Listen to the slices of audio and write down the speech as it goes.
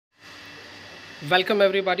Welcome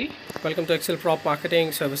everybody. Welcome to HExcelprop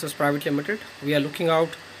Marketing Services Private Limited. We are looking out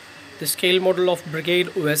the scale model of Brigade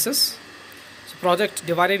OSS. So project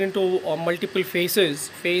divided into multiple phases,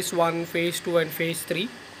 phase 1, phase 2 and phase 3.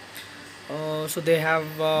 So they have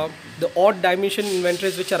the odd dimension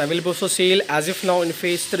inventories which are available for sale as if now in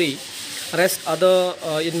phase 3. Rest other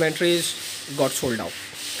inventories got sold out.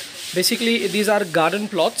 Basically these are garden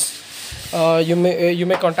plots. You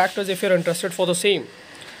may contact us if you're interested for the same.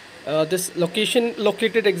 This location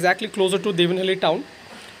located exactly closer to Devanahalli town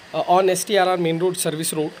on STRR main road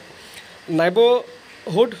service road.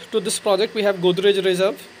 Neighborhood to this project we have Godrej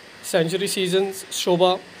Reserve, Century Seasons,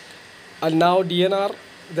 Shobha, and now DNR,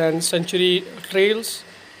 then Century Trails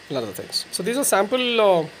and other things. So these are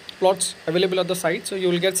sample plots available at the site, so you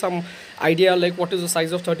will get some idea like what is the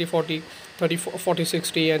size of 30-40,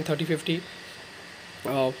 30-40-60 and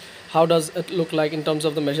 30-50. How does it look like in terms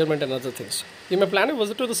of the measurement and other things. You may plan a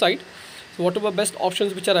visit to the site. So whatever best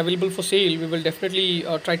options which are available for sale, we will definitely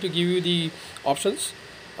try to give you the options.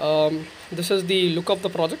 This is the look of the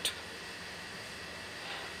project.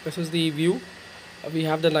 This is the view. We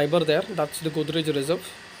have the neighbor there. That's the Godrej Reserve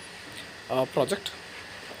project.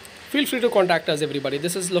 Feel free to contact us everybody.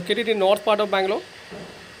 This is located in north part of Bangalore.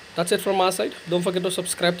 That's it from our side. Don't forget to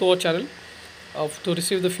subscribe to our channel to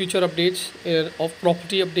receive the future updates of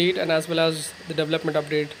property update and as well as the development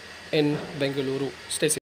update in Bengaluru. Stay safe.